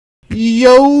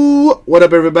Yo, what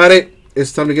up, everybody?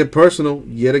 It's time to get personal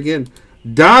yet again.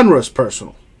 Donruss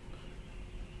personal.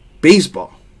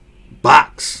 Baseball.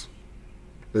 Box.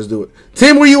 Let's do it.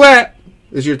 Tim, where you at?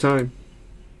 It's your time.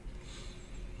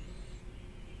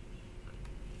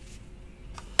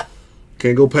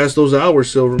 Can't go past those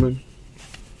hours, Silverman.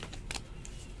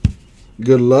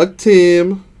 Good luck,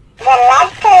 Tim. Good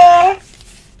luck, Tim.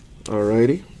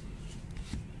 Alrighty.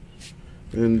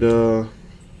 And,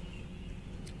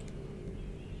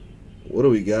 what do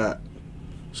we got?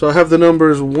 So I have the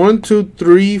numbers 1, 2,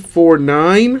 3, 4,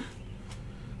 9,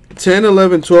 10,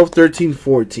 11, 12, 13,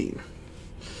 14.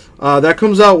 That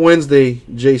comes out Wednesday,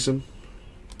 Jason.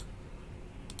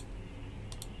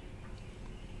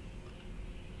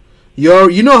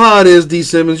 You know how it is, D.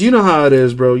 Simmons. You know how it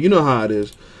is, bro. You know how it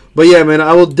is. But yeah, man,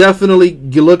 I will definitely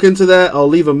look into that. I'll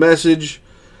leave a message.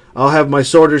 I'll have my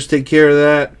sorters take care of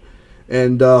that.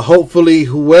 And hopefully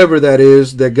whoever that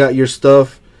is that got your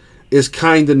stuff is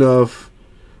kind enough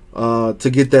to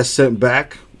get that sent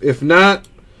back. If not,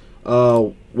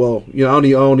 well, you know, I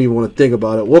don't even want to think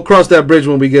about it. We'll cross that bridge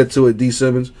when we get to it, D.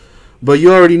 Simmons. But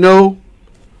you already know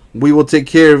we will take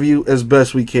care of you as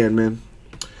best we can, man.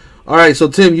 All right, so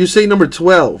Tim, you say number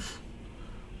 12,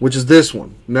 which is this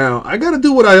one. Now, I got to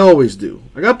do what I always do.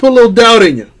 I got to put a little doubt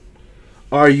in you.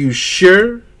 Are you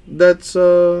sure that's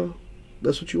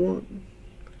what you want?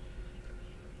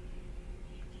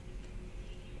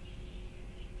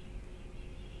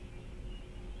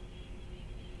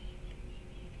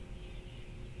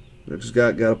 I just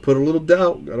got to put a little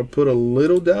doubt. Got to put a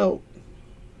little doubt.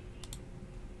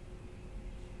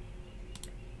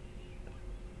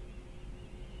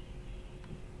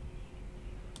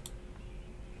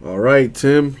 All right,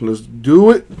 Tim, let's do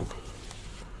it.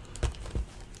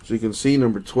 So you can see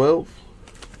number 12.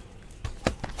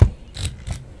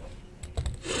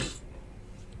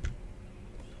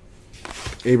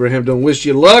 Abraham don't wish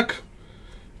you luck,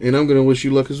 and I'm gonna wish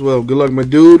you luck as well. Good luck, my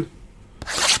dude.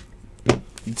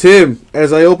 Tim,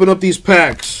 as I open up these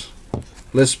packs,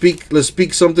 let's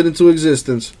speak something into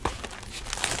existence.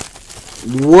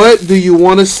 What do you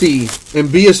want to see?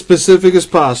 And be as specific as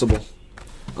possible.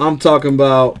 I'm talking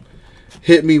about,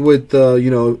 hit me with,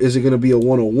 you know, is it going to be a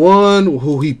 101?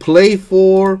 Who he play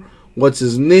for? What's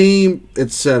his name?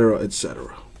 Etc.,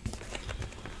 etc.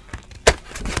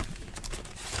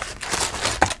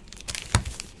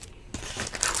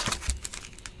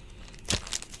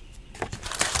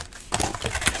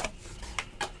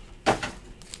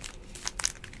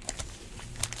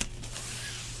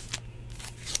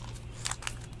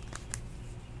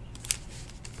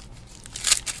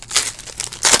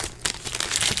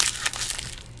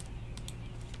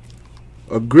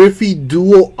 A Griffey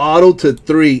dual auto to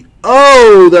 3.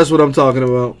 Oh, that's what I'm talking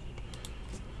about.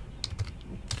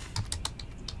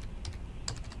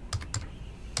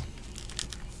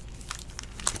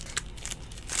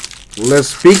 Let's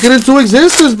speak it into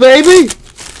existence, baby.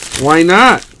 Why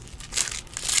not?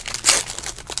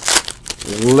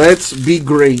 Let's be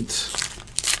great.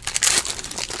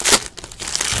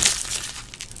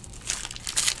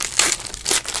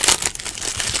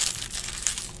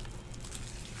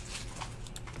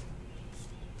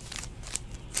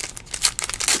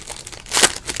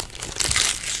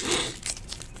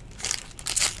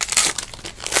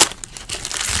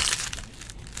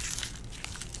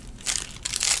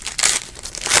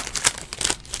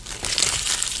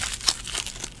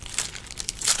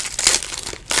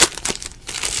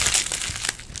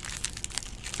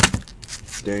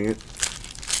 Dang it.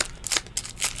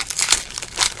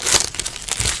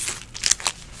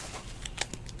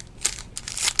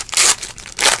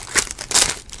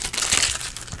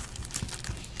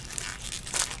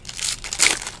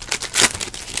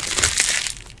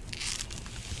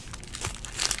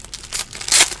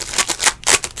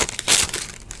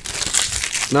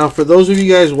 Now, for those of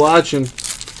you guys watching,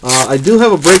 I do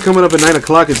have a break coming up at 9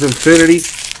 o'clock. It's Infinity.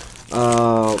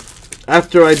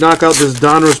 After I knock out this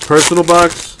Donruss personal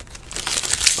box,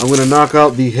 I'm going to knock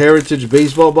out the Heritage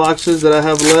baseball boxes that I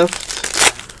have left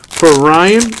for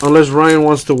Ryan, unless Ryan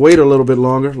wants to wait a little bit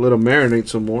longer, let him marinate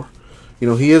some more. You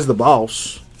know, he is the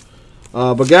boss.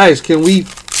 But guys, can we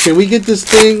get this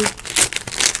thing?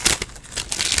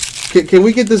 Can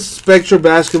we get this Spectra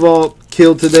basketball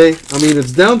killed today? I mean,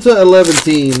 it's down to 11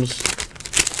 teams.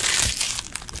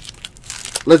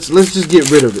 Let's just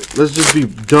get rid of it. Let's just be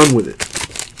done with it.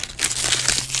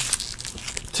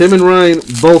 Tim and Ryan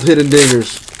both hitting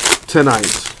dingers tonight.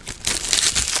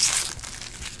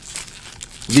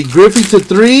 The Griffey to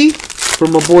 3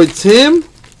 from my boy Tim.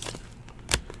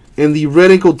 And the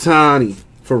Red Ink Otani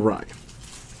for Ryan.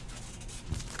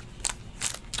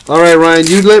 All right, Ryan,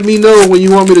 you let me know when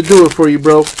you want me to do it for you,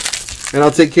 bro, and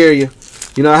I'll take care of you.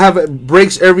 You know, I have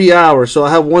breaks every hour, so I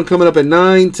have one coming up at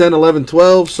 9, 10, 11,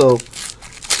 12, so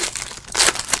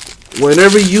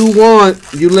whenever you want,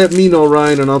 you let me know,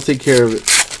 Ryan, and I'll take care of it.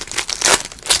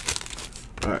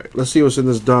 All right, let's see what's in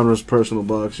this Donruss personal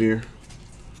box here.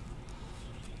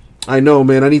 I know,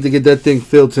 man, I need to get that thing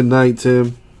filled tonight,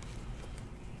 Tim.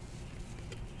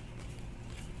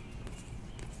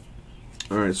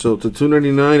 All right, so to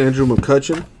 299, Andrew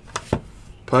McCutchen,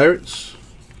 Pirates.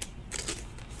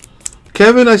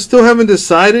 Kevin, I still haven't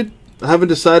decided. I haven't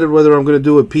decided whether I'm going to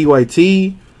do a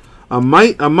PYT. I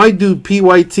might do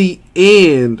PYT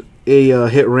and a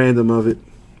hit random of it.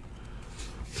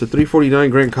 To 349,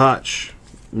 Grant Koch,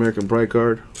 American Pride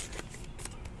card.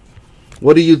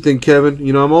 What do you think, Kevin?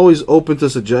 You know, I'm always open to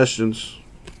suggestions.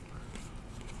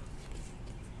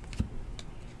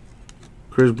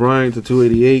 Chris Bryant to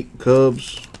 288,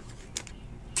 Cubs.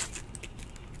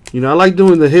 You know, I like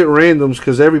doing the hit randoms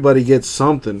because everybody gets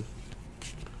something.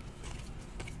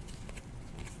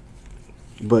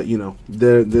 But, you know,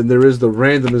 then there is the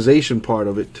randomization part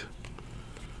of it,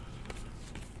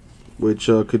 which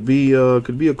could be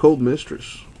a cold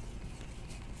mistress.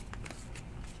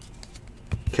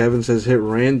 Kevin says hit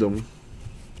random.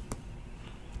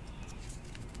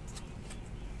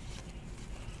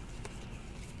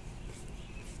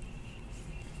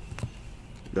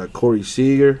 Got Corey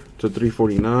Seager to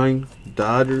 349,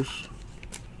 Dodgers.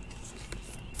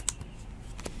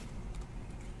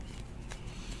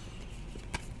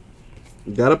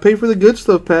 Gotta pay for the good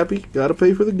stuff, Pappy. Gotta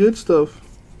pay for the good stuff.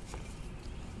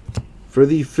 For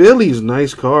the Phillies,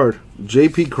 nice card.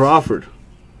 J.P. Crawford.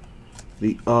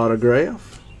 The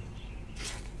autograph.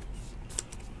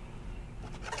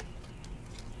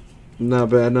 Not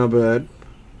bad, not bad.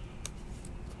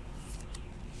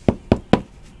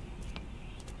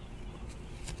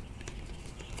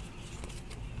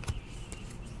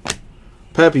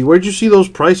 Pappy, where'd you see those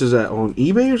prices at? On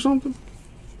eBay or something?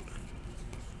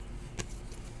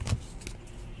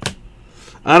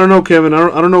 I don't know, Kevin.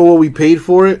 I don't know what we paid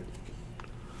for it,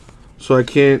 so I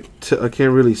can't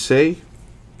really say.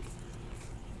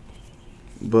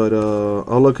 But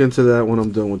I'll look into that when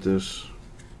I'm done with this.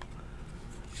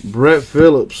 Brett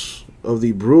Phillips of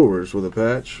the Brewers with a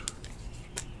patch.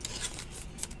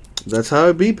 That's how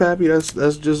it be, Pappy.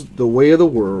 That's just the way of the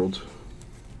world.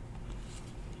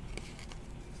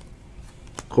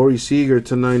 Corey Seager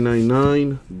to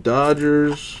 999,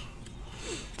 Dodgers.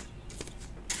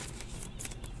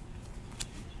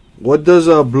 What does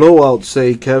a blowout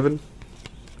say, Kevin?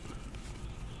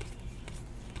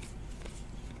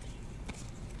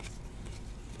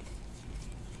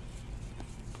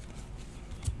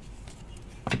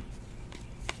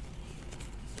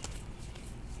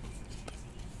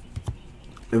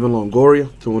 Evan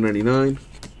Longoria to 199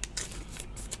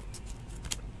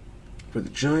 for the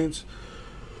Giants.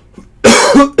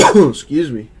 Excuse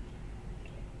me.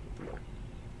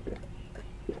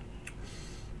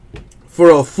 For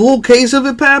a full case of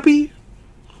it, Pappy?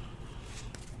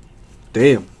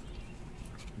 Damn.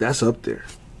 That's up there.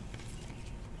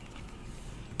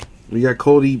 We got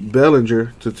Cody Bellinger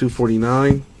to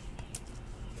 249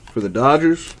 for the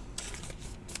Dodgers.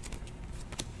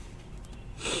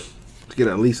 Let's get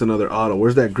at least another auto.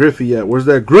 Where's that Griffey at? Where's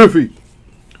that Griffey?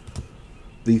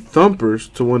 The Thumpers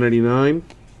to 189.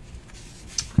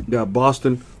 Got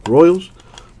Boston Royals,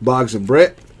 Boggs and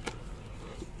Brett.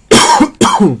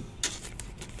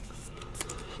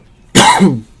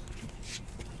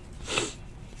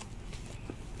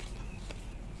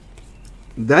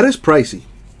 That is pricey.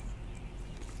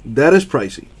 That is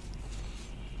pricey.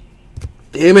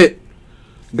 Damn it.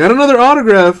 Got another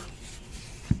autograph.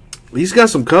 He's got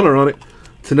some color on it.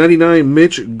 To 99,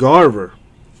 Mitch Garver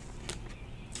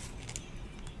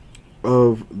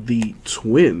of the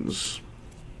Twins.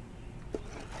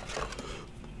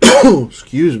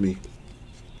 Excuse me.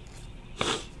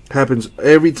 Happens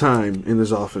every time in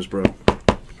this office, bro.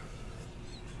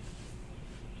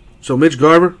 So Mitch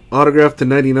Garver, autographed to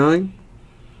 99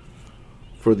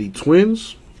 for the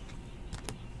Twins.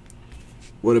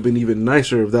 Would have been even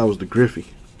nicer if that was the Griffey.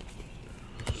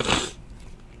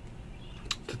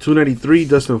 To 293,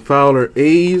 Dustin Fowler,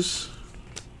 A's.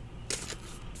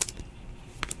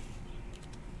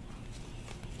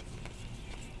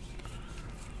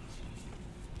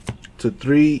 To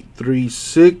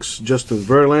 336, Justin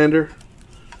Verlander,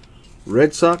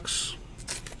 Red Sox.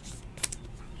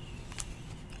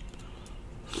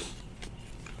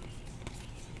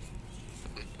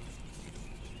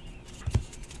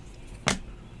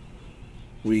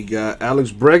 We got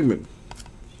Alex Bregman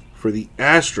for the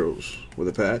Astros with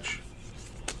a patch.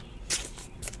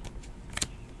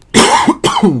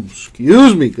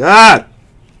 Excuse me, God.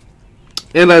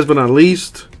 And last but not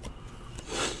least,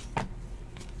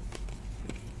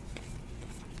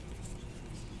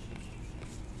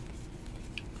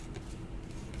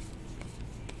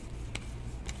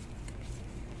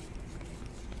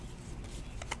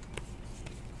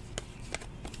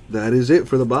 that is it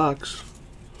for the box.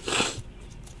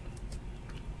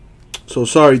 So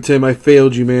sorry, Tim, I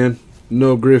failed you, man.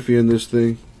 No Griffey in this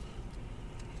thing.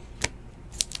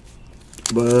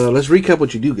 But let's recap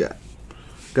what you do got.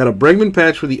 Got a Bregman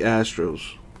patch for the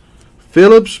Astros.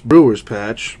 Phillips Brewers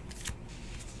patch.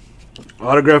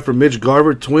 Autograph for Mitch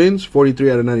Garver Twins,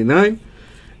 43 out of 99.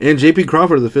 And J.P.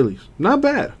 Crawford of the Phillies. Not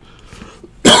bad.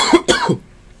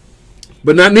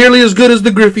 But not nearly as good as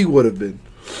the Griffey would have been.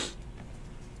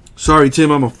 Sorry,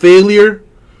 Tim, I'm a failure.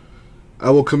 I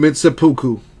will commit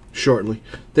seppuku shortly.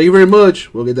 Thank you very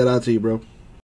much. We'll get that out to you, bro.